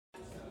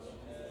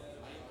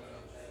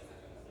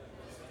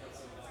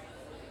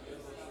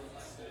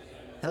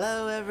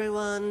Hello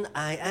everyone,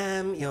 I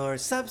am your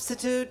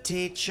substitute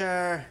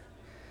teacher.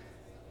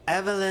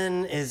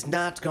 Evelyn is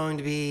not going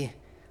to be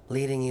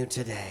leading you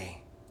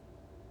today.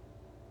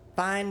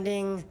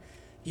 Finding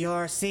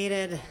your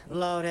seated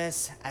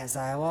lotus as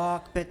I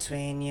walk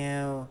between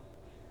you.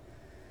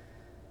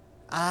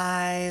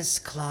 Eyes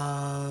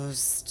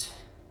closed.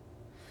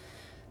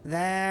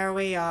 There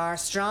we are,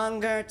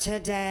 stronger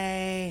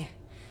today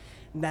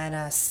than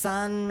a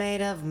sun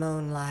made of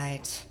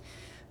moonlight.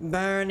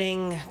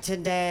 Burning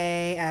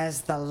today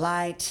as the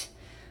light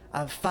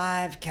of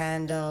 5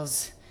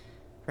 candles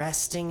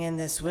resting in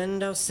this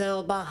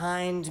windowsill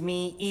behind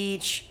me.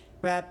 Each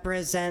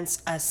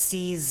represents a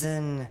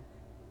season.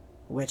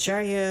 Which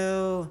are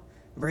you?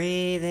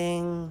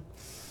 Breathing.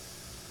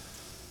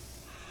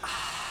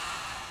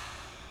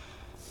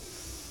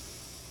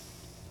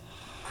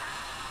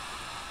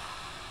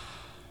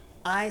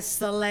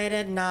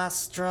 Isolated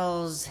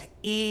nostrils,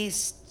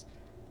 east,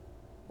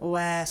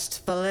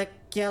 west,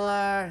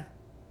 follicular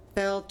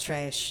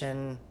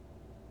filtration,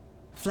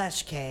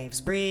 flesh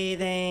caves,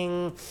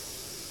 breathing,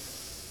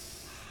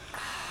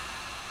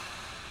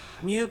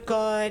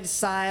 mucoid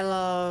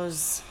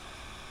silos,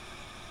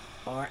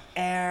 or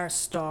air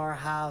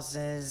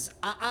storehouses.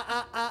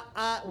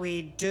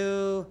 We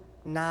do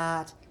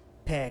not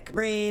pick.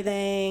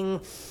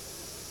 Breathing.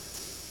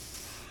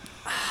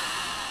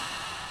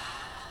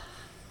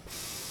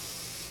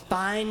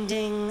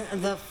 Finding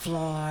the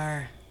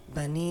floor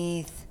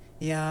beneath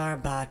your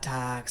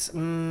buttocks.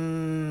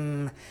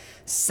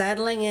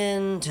 Settling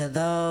into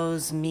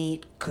those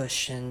meat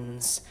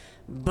cushions.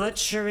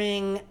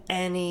 Butchering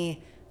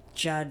any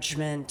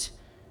judgment.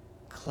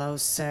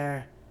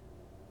 Closer.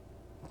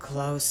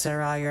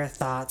 Closer are your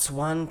thoughts,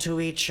 one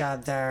to each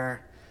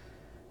other.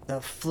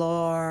 The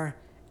floor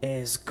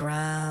is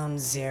ground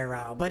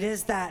zero. But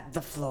is that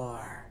the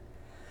floor?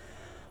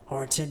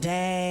 Or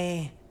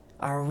today,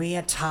 are we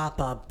atop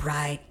a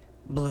bright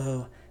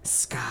blue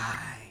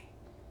sky?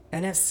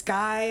 And if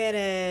sky it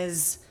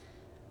is,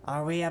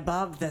 are we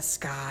above the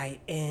sky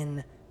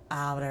in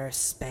outer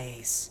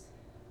space?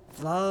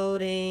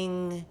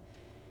 Floating?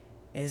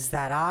 Is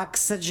that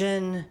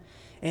oxygen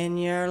in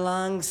your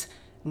lungs?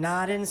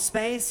 Not in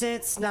space,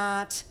 it's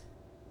not.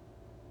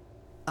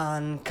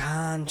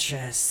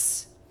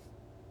 Unconscious.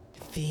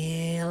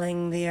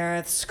 Feeling the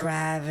Earth's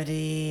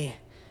gravity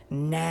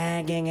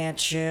nagging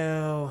at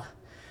you.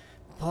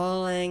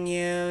 Pulling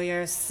you,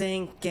 you're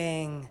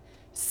sinking,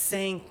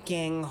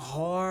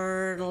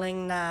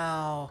 hurtling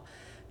now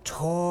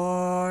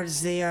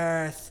towards the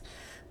earth.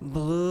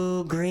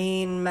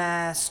 Blue-green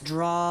mass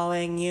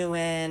drawing you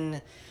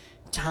in.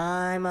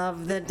 Time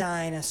of the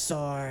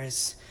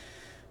dinosaurs.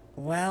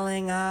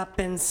 Welling up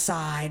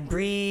inside,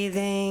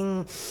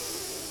 breathing.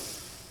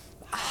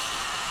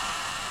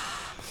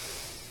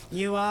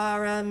 You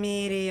are a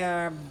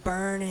meteor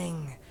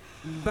burning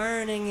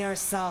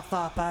yourself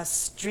up, a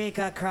streak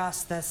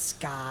across the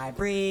sky,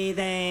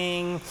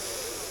 breathing.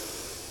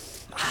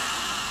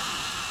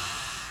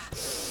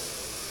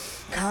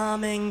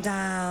 Coming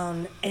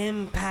down,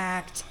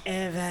 impact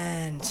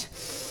event.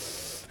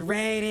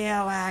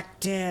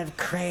 Radioactive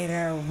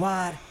crater,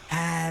 what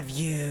have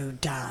you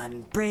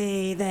done?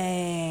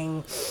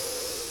 Breathing.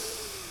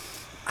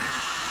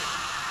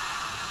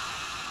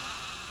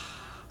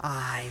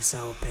 Eyes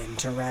open,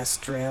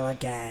 terrestrial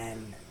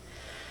again.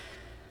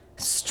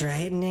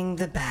 Straightening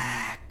the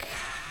back.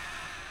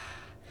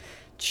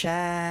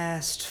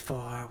 Chest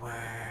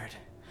forward.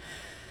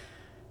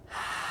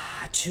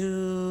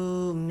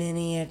 2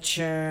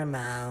 miniature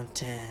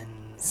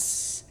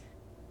mountains.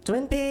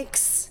 Twin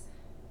Peaks?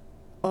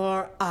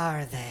 Or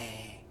are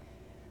they?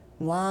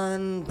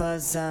 One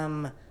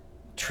bosom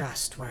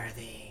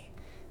trustworthy.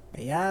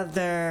 The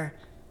other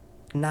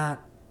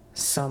not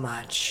so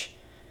much.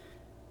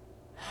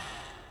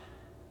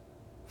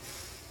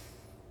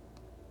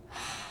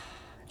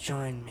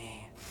 Join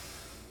me.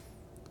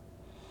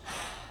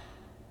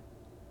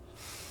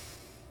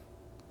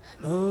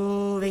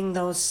 Moving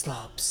those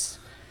slopes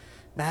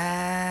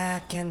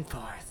back and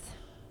forth.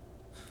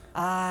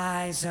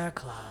 Eyes are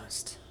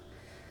closed.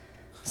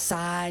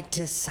 Side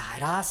to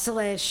side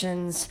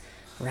oscillations.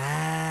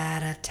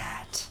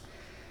 Rat-a-tat.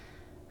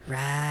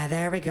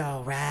 There we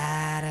go.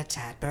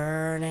 Rat-a-tat.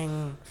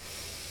 Burning.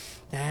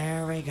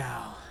 There we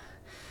go.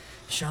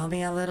 Show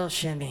me a little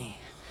shimmy.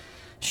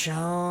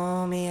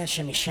 Show me a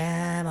shimmy,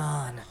 sham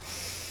on.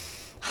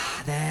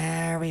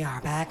 There we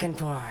are, back and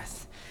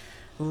forth.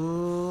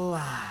 Ooh,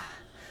 ah.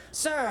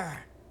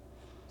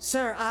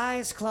 Sir,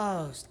 eyes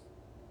closed.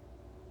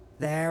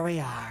 There we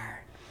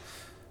are.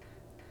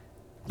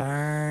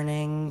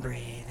 Burning,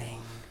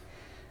 breathing,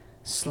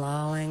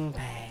 slowing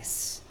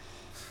pace.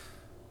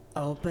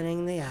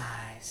 Opening the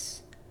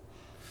eyes.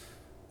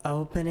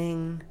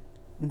 Opening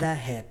the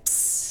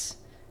hips.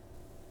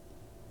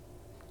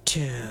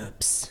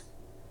 Tubes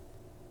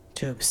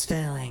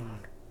filling.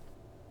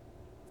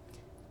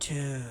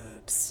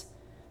 Tubes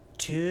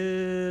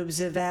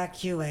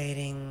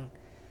evacuating,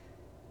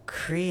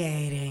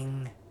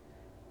 creating,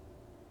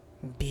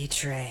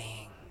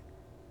 betraying,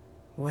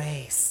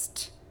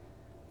 waste,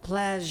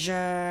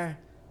 pleasure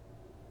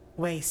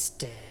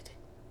wasted.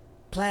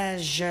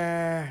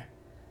 Pleasure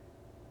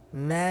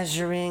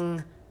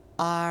measuring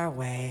our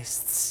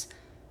waists,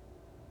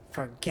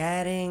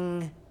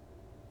 forgetting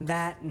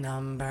that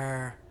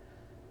number.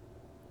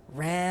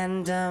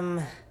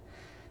 Random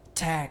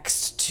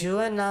text to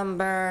a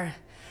number,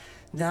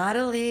 not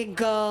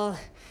illegal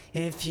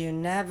if you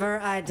never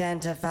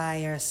identify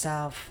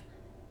yourself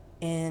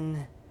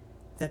in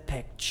the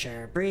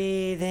picture.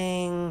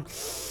 Breathing.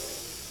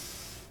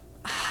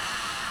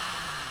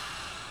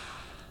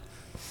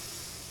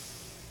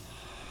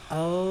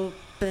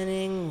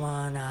 Opening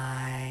one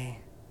eye,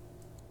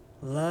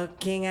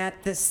 looking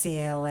at the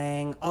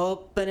ceiling,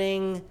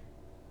 opening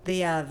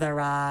the other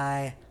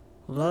eye,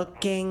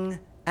 looking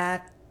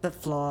at the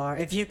floor.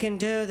 If you can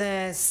do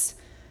this,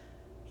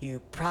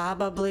 you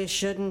probably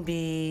shouldn't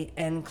be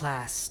in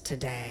class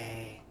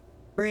today.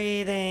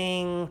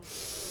 Breathing.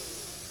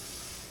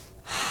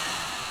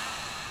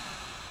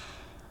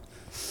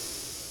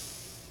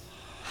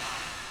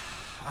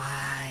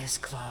 Eyes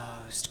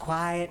closed.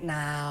 Quiet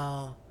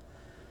now.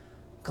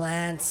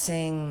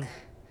 Glancing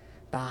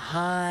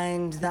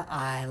behind the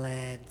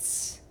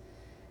eyelids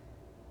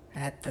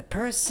at the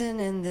person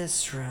in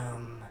this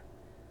room.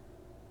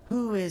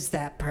 Who is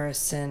that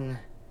person?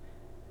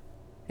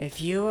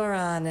 If you are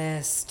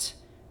honest,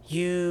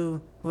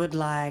 you would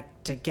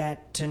like to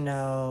get to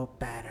know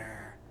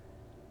better.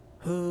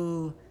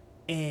 Who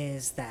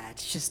is that?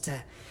 Just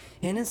a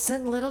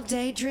innocent little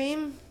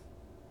daydream?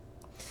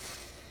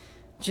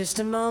 Just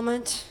a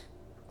moment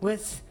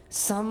with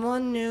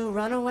someone new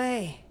run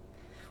away.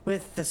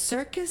 With the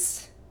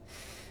circus,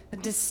 a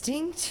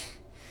distinct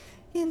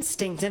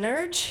instinct and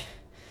urge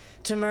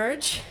to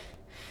merge,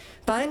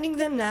 binding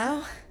them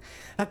now,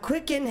 a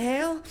quick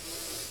inhale,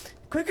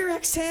 quicker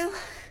exhale,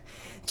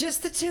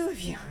 just the two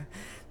of you.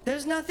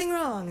 There's nothing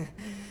wrong,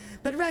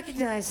 but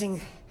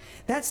recognizing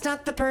that's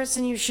not the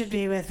person you should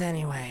be with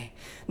anyway.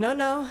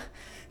 No,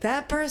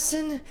 that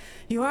person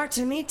you are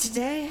to meet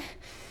today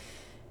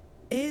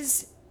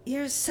is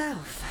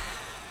yourself.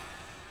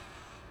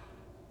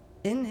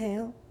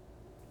 Inhale.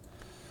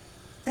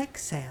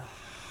 Exhale.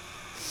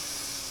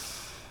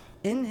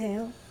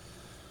 Inhale.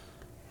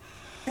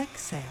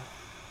 Exhale.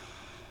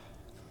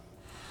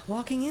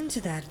 Walking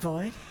into that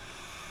void.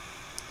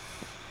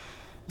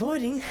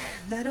 Voiding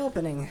that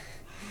opening.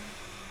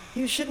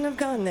 You shouldn't have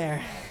gone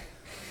there.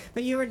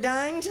 But you were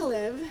dying to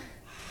live.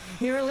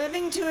 You were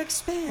living to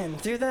expand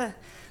through the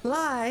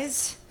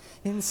lies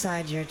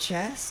inside your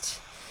chest.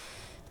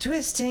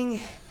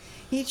 Twisting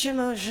each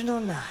emotional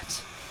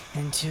knot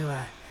into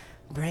a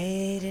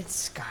braided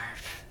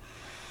scarf.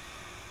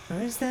 Or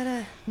is that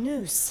a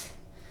noose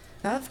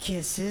of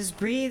kisses?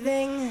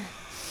 Breathing.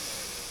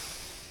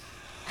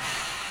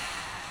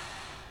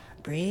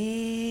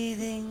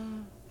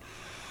 Breathing.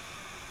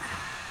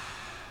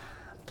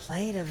 A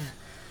plate of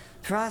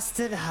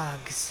frosted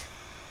hugs.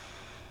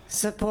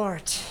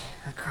 Support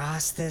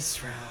across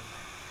this room.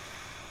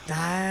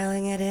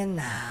 Dialing it in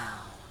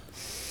now.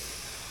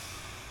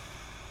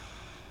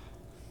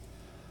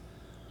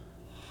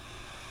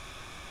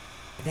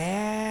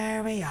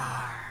 There we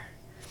are.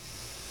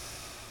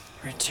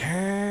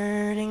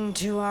 Returning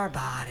to our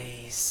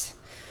bodies.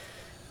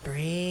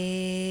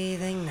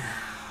 Breathing now.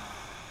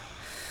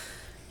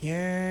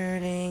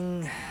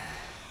 Yearning.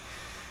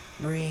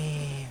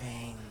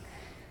 Breathing.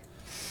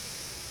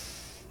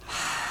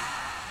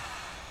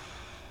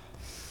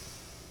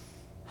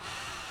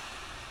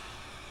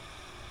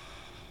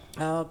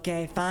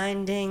 Okay,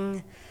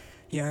 finding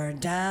your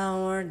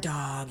downward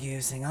dog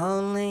using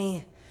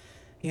only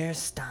your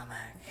stomach.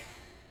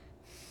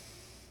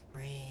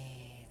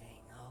 Breathing,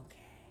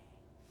 okay.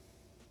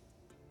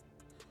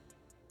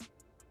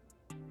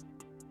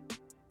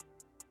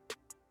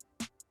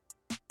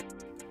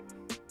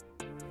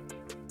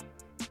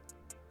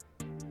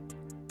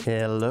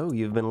 Hello,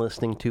 you've been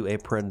listening to a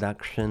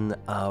production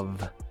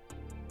of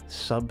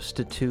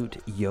Substitute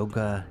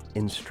Yoga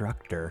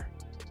Instructor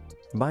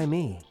by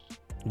me,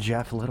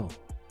 Jeff Little.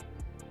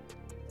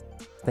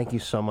 Thank you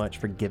so much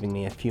for giving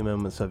me a few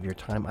moments of your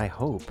time. I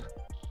hope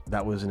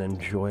that was an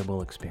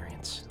enjoyable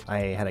experience. I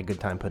had a good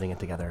time putting it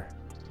together.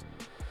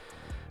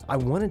 I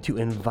wanted to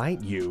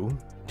invite you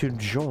to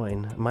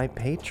join my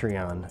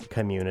Patreon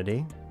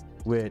community,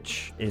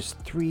 which is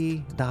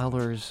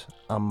 $3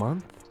 a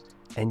month,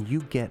 and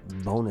you get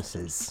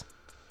bonuses.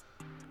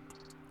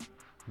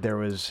 There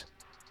was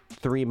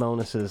 3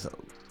 bonuses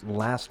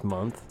last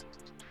month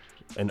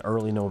in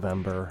early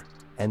November,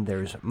 and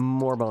there's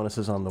more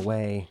bonuses on the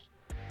way.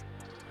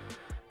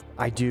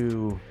 I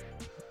do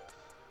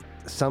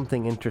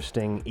something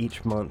interesting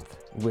each month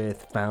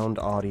with found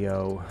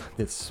audio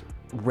that's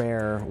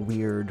rare,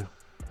 weird,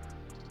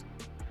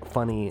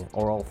 funny,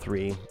 or all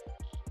three.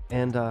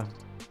 And I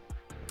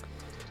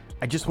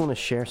just want to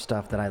share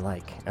stuff that I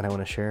like, and I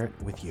want to share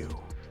it with you.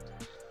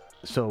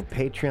 So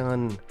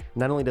Patreon,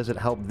 not only does it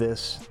help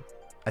this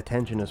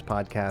Attentionist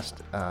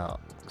podcast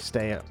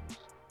stay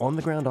on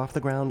the ground, off the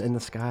ground, in the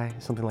sky,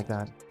 something like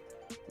that,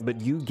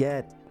 but you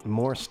get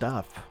more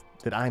stuff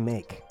that I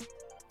make.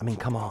 I mean,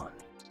 come on.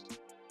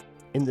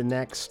 In the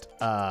next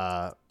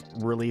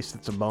release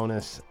that's a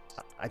bonus,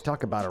 I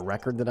talk about a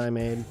record that I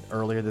made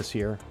earlier this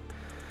year,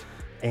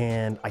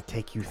 and I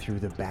take you through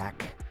the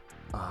back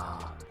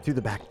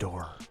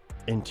door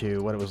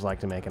into what it was like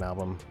to make an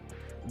album.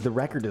 The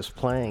record is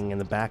playing in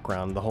the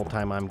background the whole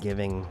time I'm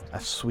giving a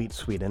sweet,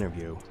 sweet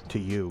interview to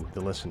you, the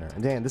listener.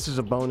 And Dan, this is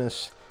a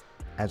bonus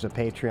as a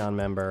Patreon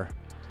member,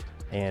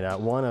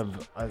 and one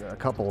of a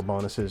couple of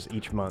bonuses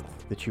each month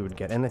that you would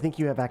get. And I think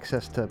you have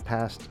access to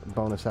past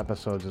bonus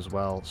episodes as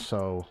well.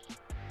 So,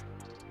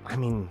 I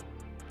mean,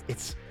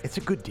 it's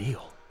a good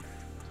deal.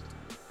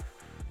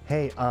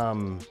 Hey,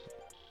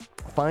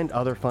 find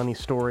other funny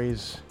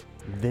stories,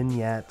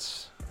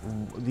 vignettes,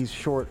 these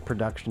short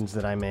productions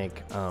that I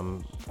make.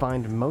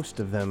 Find most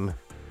of them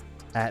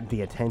at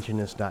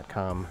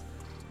theattentionist.com.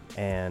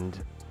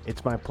 And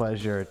it's my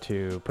pleasure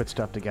to put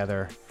stuff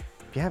together.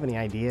 If you have any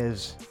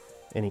ideas,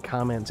 any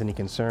comments, any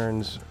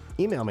concerns,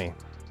 email me.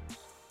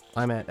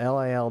 I'm at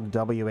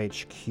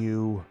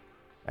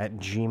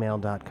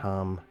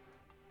lilwhq@gmail.com.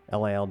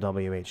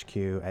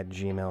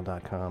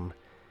 lilwhq@gmail.com.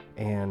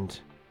 And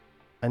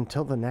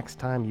until the next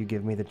time you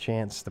give me the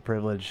chance, the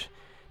privilege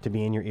to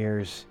be in your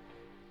ears,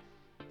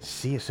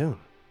 see you soon.